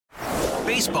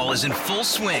Baseball is in full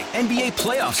swing. NBA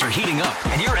playoffs are heating up,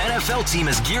 and your NFL team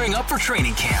is gearing up for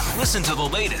training camp. Listen to the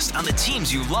latest on the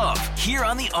teams you love here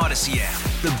on the Odyssey app.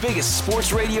 The biggest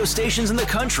sports radio stations in the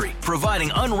country,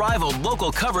 providing unrivaled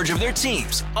local coverage of their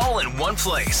teams, all in one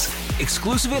place.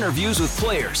 Exclusive interviews with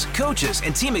players, coaches,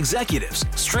 and team executives,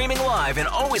 streaming live and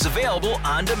always available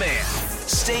on demand.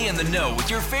 Stay in the know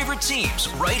with your favorite teams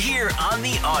right here on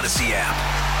the Odyssey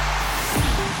app.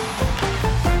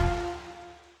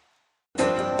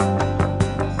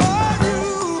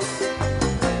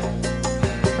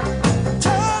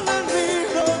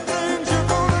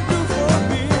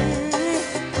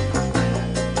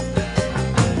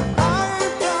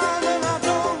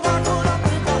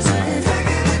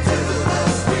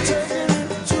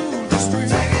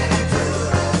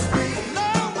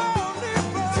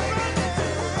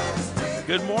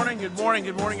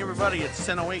 Good morning, everybody. It's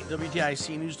 10:08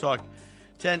 WTIC News Talk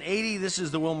 1080. This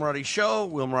is the Will Marotti Show.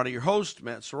 Will Marotti, your host.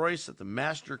 Matt Soroyce at the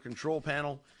Master Control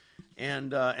Panel.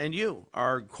 And you,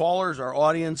 our callers, our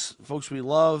audience, folks we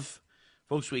love,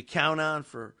 folks we count on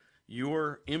for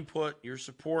your input, your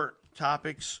support,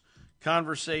 topics,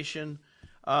 conversation.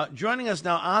 Joining us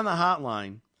now on the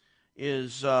hotline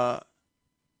is our,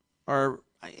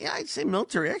 I'd say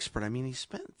military expert. I mean, he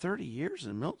spent 30 years in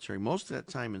the military, most of that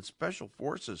time in Special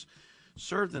Forces,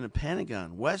 served in the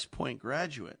Pentagon, West Point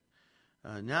graduate,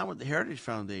 now with the Heritage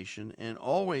Foundation, and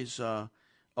always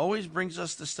brings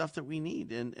us the stuff that we need.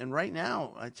 And right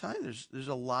now, I tell you, there's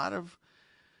a lot of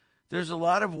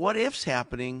what ifs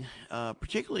happening,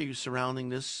 particularly surrounding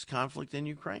this conflict in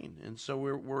Ukraine. And so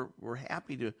we're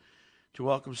happy to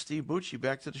welcome Steve Bucci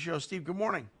back to the show. Steve, good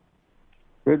morning.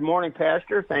 Good morning,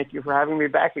 Pastor. Thank you for having me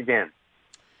back again.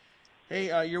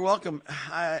 Hey, you're welcome.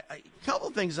 A couple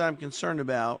of things I'm concerned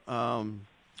about.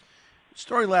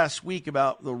 Story last week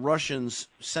about the Russians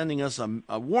sending us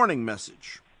a warning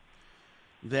message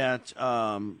that,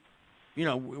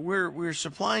 we're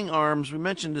supplying arms. We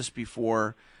mentioned this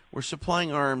before. We're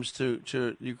supplying arms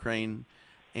to Ukraine,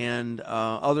 and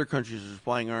other countries are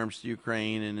supplying arms to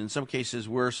Ukraine, and in some cases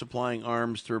we're supplying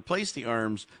arms to replace the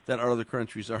arms that other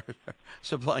countries are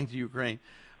supplying to Ukraine.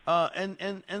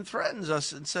 And threatens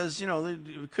us and says, there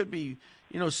could be,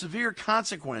 severe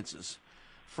consequences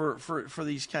for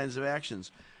these kinds of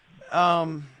actions.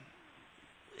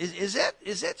 Is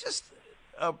that just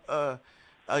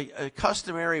a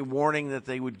customary warning that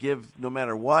they would give no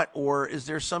matter what, or is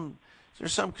there some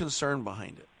concern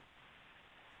behind it?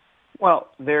 Well,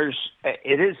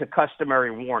 it is a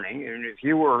customary warning, and if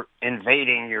you were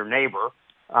invading your neighbor,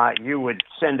 you would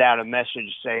send out a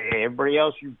message, say, hey, everybody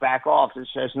else, you back off. This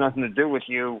has nothing to do with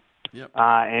you. Yep.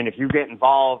 And if you get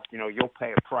involved, you'll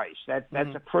pay a price.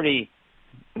 That's a pretty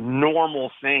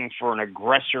normal thing for an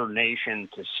aggressor nation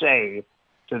to say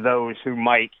to those who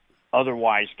might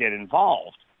otherwise get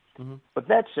involved. Mm-hmm. But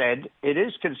that said, it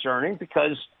is concerning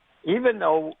because even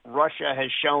though Russia has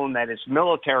shown that its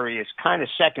military is kind of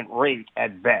second rate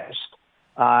at best,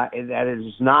 that it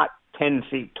is not 10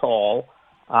 feet tall,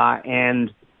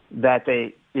 and that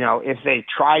they, if they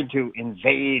tried to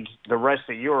invade the rest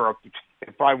of Europe,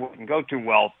 it probably wouldn't go too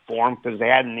well for them because they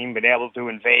hadn't even been able to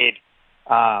invade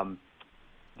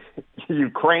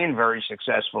Ukraine very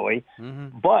successfully.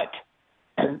 Mm-hmm. But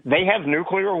they have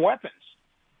nuclear weapons.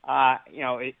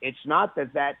 It's not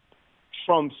that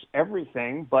trumps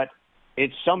everything, but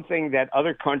it's something that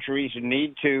other countries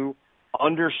need to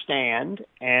understand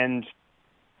and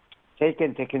take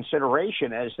into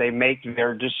consideration as they make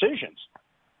their decisions.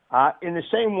 In the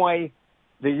same way,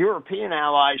 the European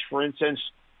allies, for instance,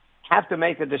 have to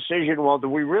make a decision, well, do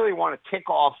we really want to tick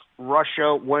off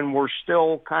Russia when we're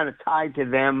still kind of tied to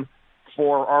them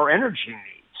for our energy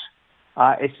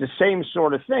needs? It's the same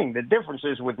sort of thing. The difference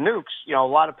is with nukes, a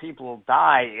lot of people will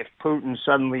die if Putin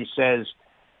suddenly says,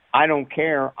 I don't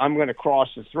care, I'm going to cross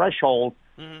the threshold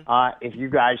if you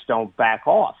guys don't back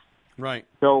off. Right.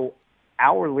 So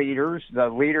our leaders, the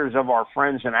leaders of our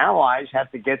friends and allies,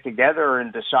 have to get together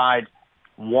and decide,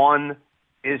 one,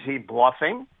 is he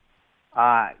bluffing?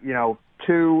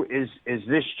 Two, is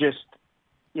this just,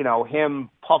 him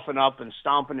puffing up and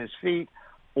stomping his feet,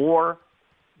 or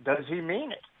does he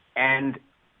mean it? And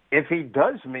if he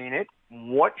does mean it,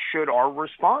 what should our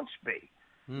response be?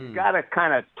 You've got to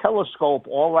kind of telescope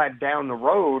all that down the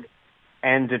road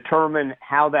and determine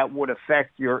how that would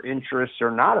affect your interests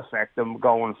or not affect them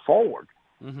going forward.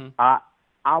 Mm-hmm.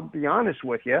 I'll be honest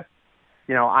with you.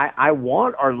 I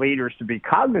want our leaders to be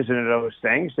cognizant of those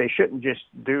things. They shouldn't just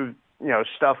do,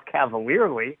 stuff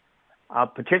cavalierly,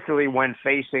 particularly when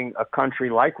facing a country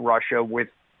like Russia with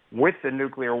the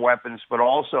nuclear weapons, but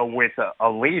also with a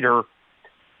leader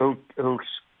who's,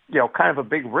 kind of a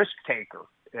big risk taker.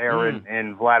 there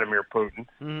in Vladimir Putin.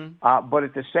 But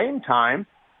at the same time,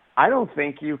 I don't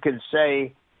think you can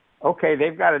say, okay,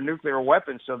 they've got a nuclear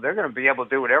weapon, so they're going to be able to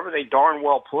do whatever they darn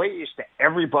well please to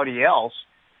everybody else,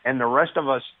 and the rest of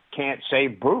us can't say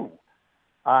boo.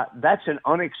 That's an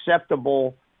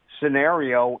unacceptable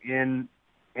scenario in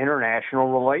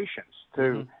international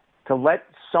relations. To let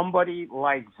somebody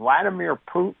like Vladimir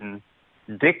Putin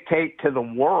dictate to the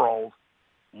world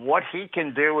what he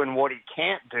can do and what he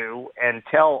can't do, and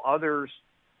tell others,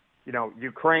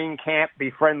 Ukraine can't be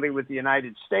friendly with the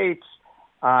United States.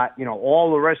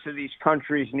 All the rest of these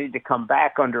countries need to come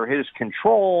back under his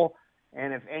control.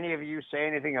 And if any of you say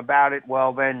anything about it,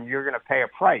 well, then you're going to pay a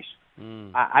price.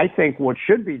 I think what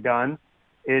should be done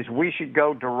is we should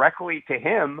go directly to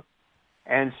him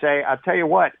and say, I'll tell you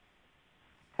what,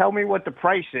 tell me what the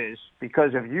price is,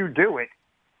 because if you do it,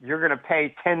 you're going to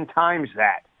pay 10 times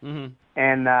that.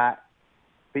 And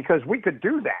because we could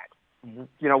do that.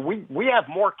 We have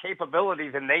more capability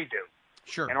than they do.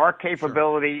 Sure. And our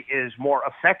capability is more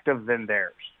effective than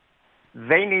theirs.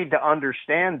 They need to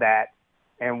understand that,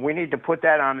 and we need to put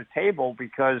that on the table,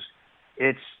 because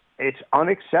it's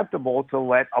unacceptable to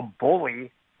let a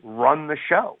bully run the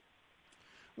show.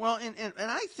 Well, and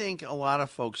I think a lot of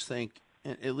folks think,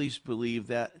 at least believe,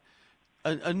 that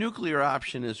a nuclear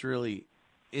option is really,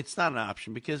 it's not an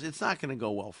option, because it's not going to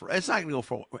go well it's not going to go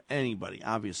for anybody,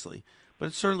 obviously, but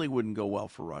it certainly wouldn't go well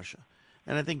for Russia.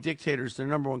 And I think dictators, their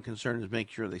number one concern is make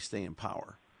sure they stay in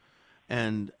power.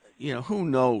 And, who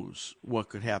knows what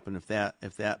could happen if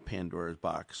that Pandora's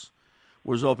box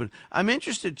was open. I'm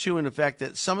interested, too, in the fact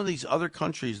that some of these other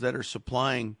countries that are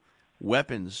supplying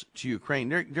weapons to Ukraine,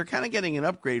 they're kind of getting an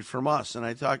upgrade from us. And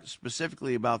I talked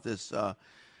specifically about this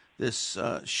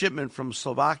shipment from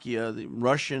Slovakia, the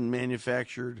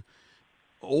Russian-manufactured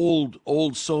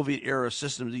old Soviet-era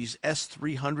systems, these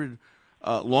S-300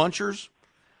 launchers.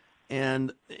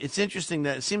 And it's interesting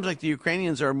that it seems like the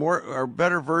Ukrainians are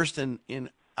better versed in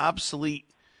obsolete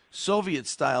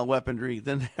Soviet-style weaponry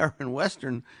than they are in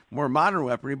Western, more modern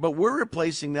weaponry. But we're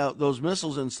replacing those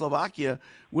missiles in Slovakia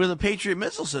with a Patriot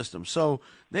missile system. So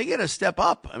they get a step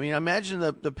up. I mean, I imagine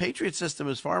the Patriot system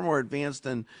is far more advanced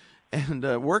and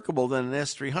workable than an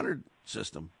S-300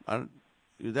 system.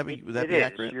 Would that be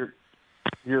accurate?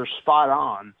 You're spot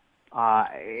on.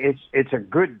 It's a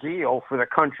good deal for the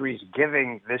countries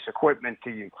giving this equipment to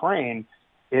Ukraine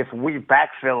if we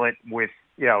backfill it with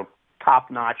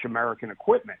top-notch American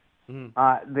equipment.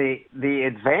 The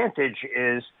advantage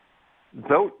is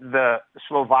the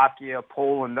Slovakia,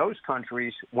 Poland, those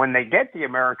countries, when they get the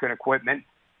American equipment,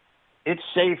 it's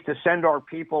safe to send our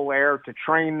people there to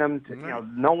train them.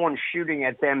 No one's shooting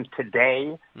at them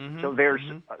today, so there's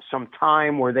some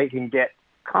time where they can get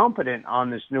competent on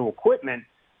this new equipment.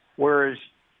 Whereas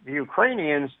the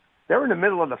Ukrainians, they're in the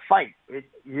middle of the fight.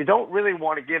 You don't really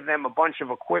want to give them a bunch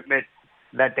of equipment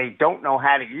that they don't know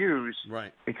how to use,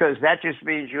 right? Because that just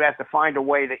means you have to find a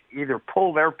way to either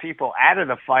pull their people out of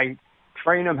the fight,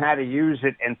 train them how to use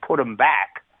it, and put them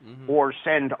back, or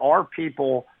send our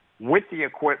people with the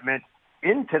equipment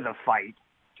into the fight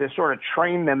to sort of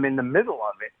train them in the middle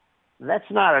of it. That's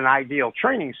not an ideal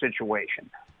training situation.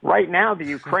 Right now, the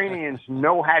Ukrainians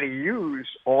know how to use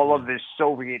all of this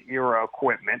Soviet-era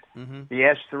equipment, the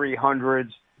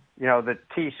S-300s, the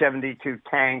T-72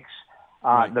 tanks,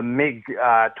 the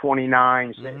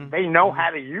MiG-29s. They know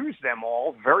how to use them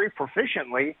all very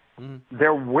proficiently.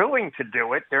 They're willing to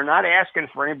do it. They're not asking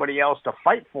for anybody else to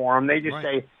fight for them. They just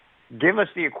say, give us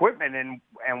the equipment and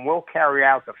we'll carry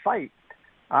out the fight.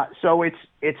 So it's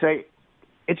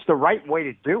the right way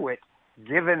to do it,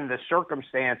 given the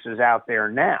circumstances out there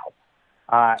now.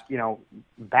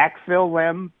 Backfill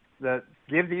them,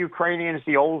 give the Ukrainians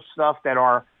the old stuff that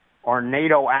our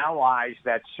NATO allies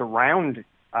that surround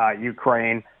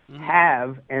Ukraine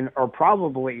have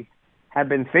probably have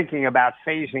been thinking about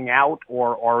phasing out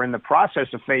or in the process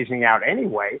of phasing out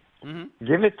anyway.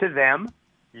 Give it to them.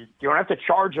 You don't have to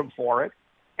charge them for it,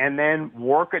 and then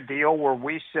work a deal where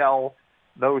we sell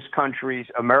those countries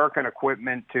American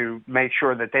equipment to make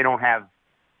sure that they don't have,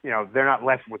 they're not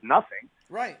left with nothing.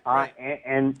 Right.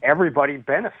 And everybody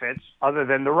benefits other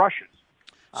than the Russians.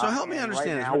 So help me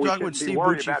understand this. Right We're talking with Steve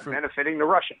Bucci about benefiting the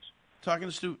Russians.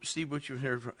 Talking to Steve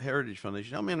Bucci from Heritage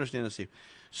Foundation. Help me understand this, Steve.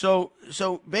 So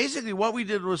basically, what we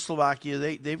did with Slovakia,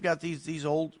 they've got these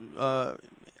old,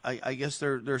 I guess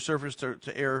they're surface to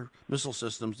air missile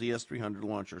systems, the S-300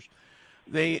 launchers.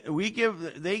 They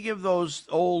give those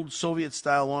old Soviet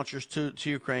style launchers to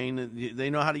Ukraine. They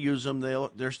know how to use them.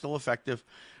 They're still effective.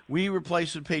 We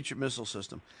replace the Patriot missile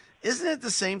system. Isn't it the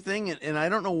same thing? And I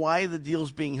don't know why the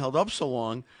deal's being held up so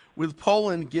long with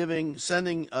Poland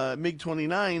sending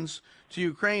MiG-29s to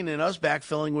Ukraine and us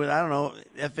backfilling with, I don't know,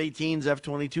 F-18s,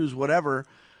 F-22s, whatever.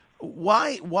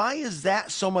 Why is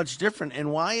that so much different?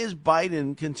 And why is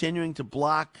Biden continuing to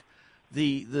block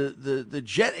the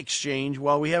jet exchange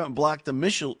while we haven't blocked the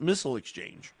missile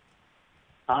exchange?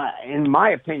 In my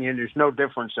opinion, there's no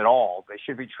difference at all. They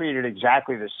should be treated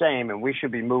exactly the same, and we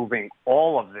should be moving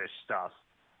all of this stuff.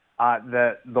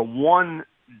 The one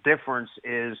difference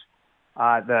is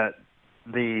the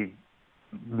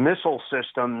missile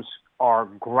systems are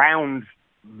ground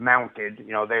mounted.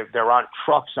 You know, they're on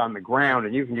trucks on the ground,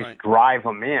 and you can just drive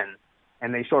them in,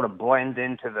 and they sort of blend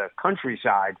into the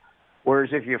countryside.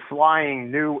 Whereas if you're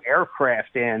flying new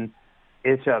aircraft in,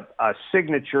 it's a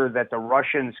signature that the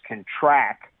Russians can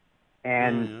track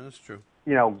and that's true.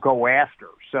 Go after.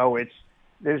 So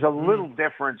there's a little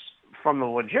difference from the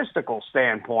logistical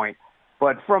standpoint,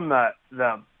 but from the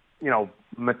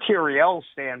materiel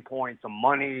standpoint, the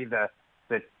money, the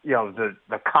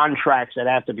contracts that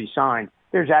have to be signed,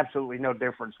 there's absolutely no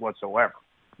difference whatsoever.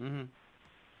 Mm-hmm.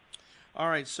 All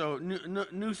right, so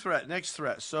new threat, next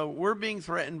threat. So we're being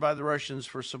threatened by the Russians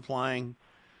for supplying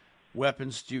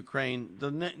weapons to Ukraine. The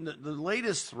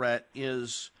latest threat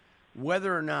is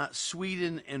whether or not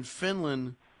Sweden and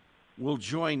Finland will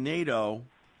join NATO,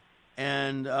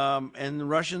 and the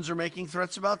Russians are making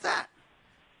threats about that.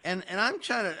 And I'm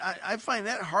trying to I find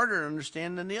that harder to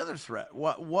understand than the other threat.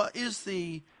 What is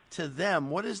to them?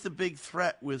 What is the big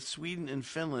threat with Sweden and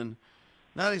Finland?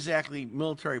 Not exactly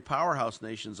military powerhouse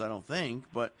nations, I don't think,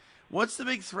 but what's the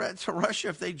big threat to Russia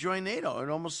if they join NATO? It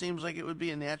almost seems like it would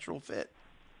be a natural fit.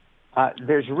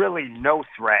 There's really no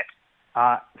threat.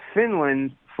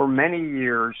 Finland, for many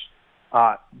years,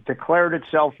 declared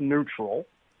itself neutral,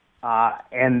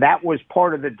 and that was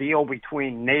part of the deal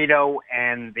between NATO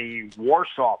and the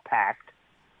Warsaw Pact.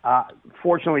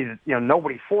 Fortunately,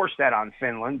 nobody forced that on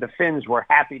Finland. The Finns were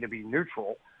happy to be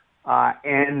neutral,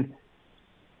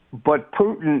 but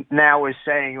Putin now is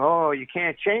saying, "Oh, you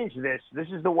can't change this. This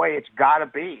is the way it's got to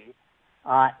be,"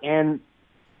 and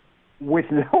with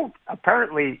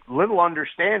apparently little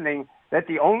understanding that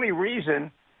the only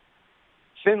reason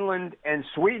Finland and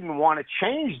Sweden want to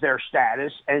change their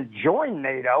status and join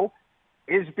NATO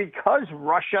is because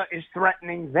Russia is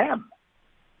threatening them.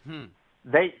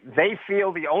 They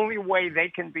feel the only way they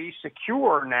can be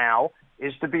secure now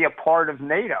is to be a part of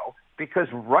NATO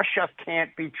because Russia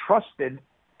can't be trusted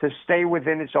to stay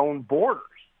within its own borders.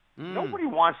 Nobody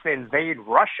wants to invade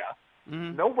Russia.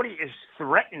 Nobody is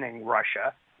threatening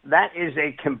Russia. That is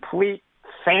a complete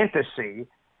fantasy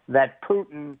that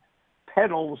Putin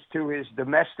peddles to his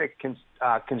domestic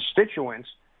constituents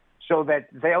so that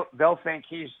they'll think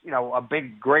he's a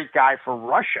big great guy for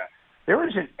Russia. There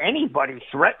isn't anybody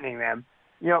threatening them.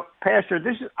 Pastor,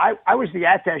 I was the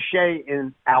attaché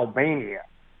in Albania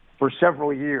for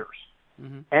several years,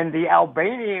 and the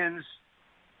Albanians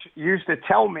used to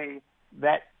tell me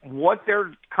that what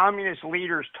their communist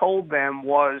leaders told them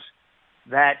was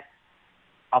that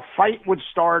a fight would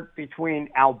start between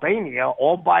Albania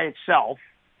all by itself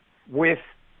with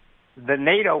the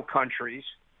NATO countries,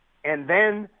 and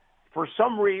then for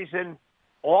some reason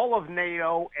all of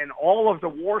NATO and all of the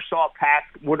Warsaw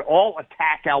Pact would all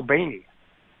attack Albania.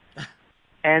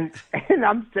 And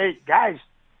I'm saying, guys,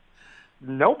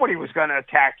 nobody was going to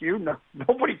attack you.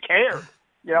 Nobody cared.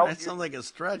 That sounds like a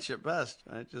stretch at best.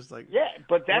 Just like,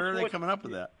 but that's where are they coming up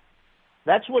with that?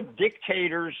 That's what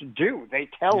dictators do. They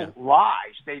tell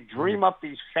lies. They dream up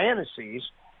these fantasies,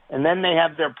 and then they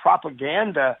have their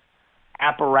propaganda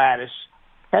apparatus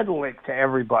peddle it to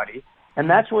everybody. And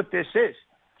that's what this is.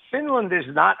 Finland is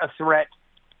not a threat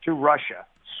to Russia.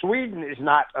 Sweden is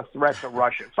not a threat to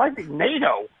Russia. So I think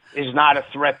NATO is not a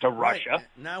threat to Russia.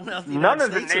 None of the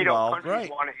NATO countries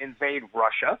want to invade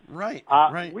Russia. Right.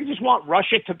 We just want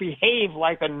Russia to behave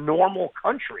like a normal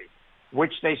country,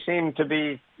 which they seem to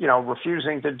be,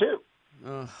 refusing to do.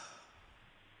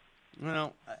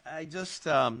 I just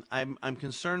I'm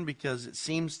concerned because it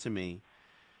seems to me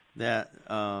that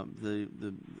the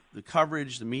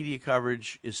coverage, the media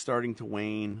coverage, is starting to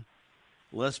wane.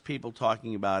 Less people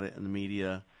talking about it in the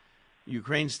media.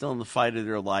 Ukraine's still in the fight of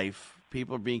their life.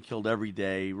 People are being killed every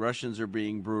day. Russians are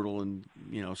being brutal and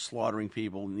slaughtering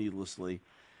people needlessly.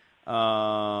 It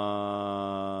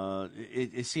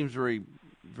seems very,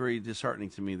 very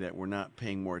disheartening to me that we're not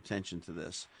paying more attention to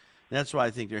this. That's why I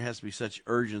think there has to be such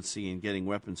urgency in getting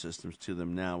weapon systems to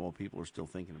them now while people are still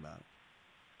thinking about it.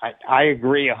 I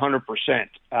agree 100%.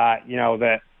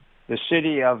 The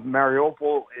city of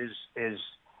Mariupol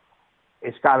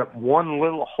it's got one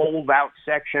little holdout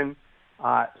section.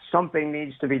 Something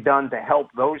needs to be done to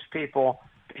help those people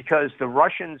because the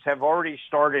Russians have already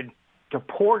started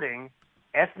deporting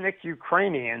ethnic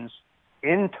Ukrainians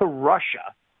into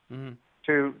Russia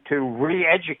to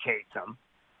re-educate them.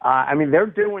 I mean, they're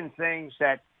doing things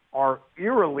that are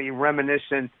eerily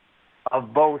reminiscent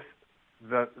of both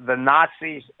the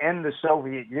Nazis and the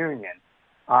Soviet Union.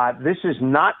 This is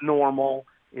not normal.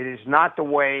 It is not the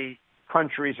way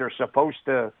countries are supposed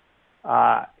to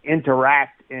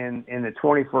interact in the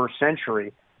 21st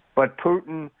century. But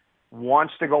Putin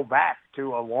wants to go back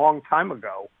to a long time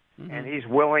ago, and he's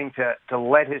willing to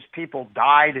let his people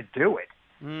die to do it.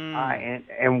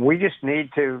 And we just need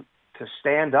to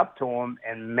stand up to him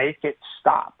and make it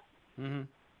stop.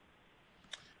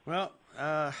 Well,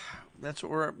 that's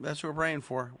what we're praying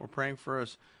for. We're praying for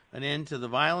an end to the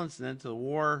violence, an end to the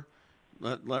war.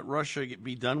 Let Russia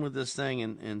be done with this thing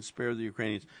and spare the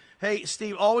Ukrainians. Hey,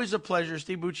 Steve, always a pleasure.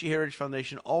 Steve Bucci, Heritage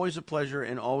Foundation, always a pleasure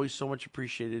and always so much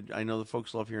appreciated. I know the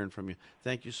folks love hearing from you.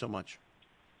 Thank you so much.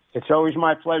 It's always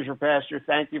my pleasure, Pastor.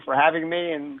 Thank you for having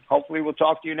me, and hopefully we'll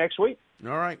talk to you next week.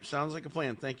 All right. Sounds like a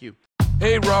plan. Thank you.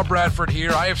 Hey, Rob Bradford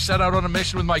here. I have set out on a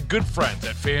mission with my good friends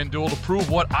at FanDuel to prove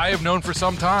what I have known for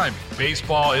some time.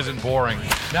 Baseball isn't boring.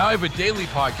 Now I have a daily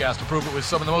podcast to prove it with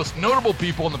some of the most notable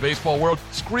people in the baseball world,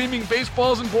 screaming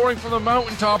baseball isn't boring from the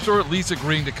mountaintops, or at least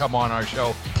agreeing to come on our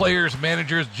show. Players,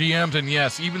 managers, GMs, and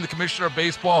yes, even the commissioner of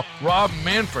baseball, Rob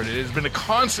Manfred. It has been a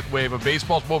constant wave of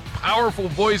baseball's most powerful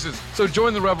voices. So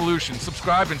join the revolution.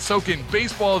 Subscribe and soak in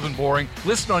Baseball Isn't Boring.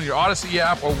 Listen on your Odyssey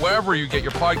app or wherever you get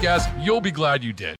your podcasts. You'll be glad you did.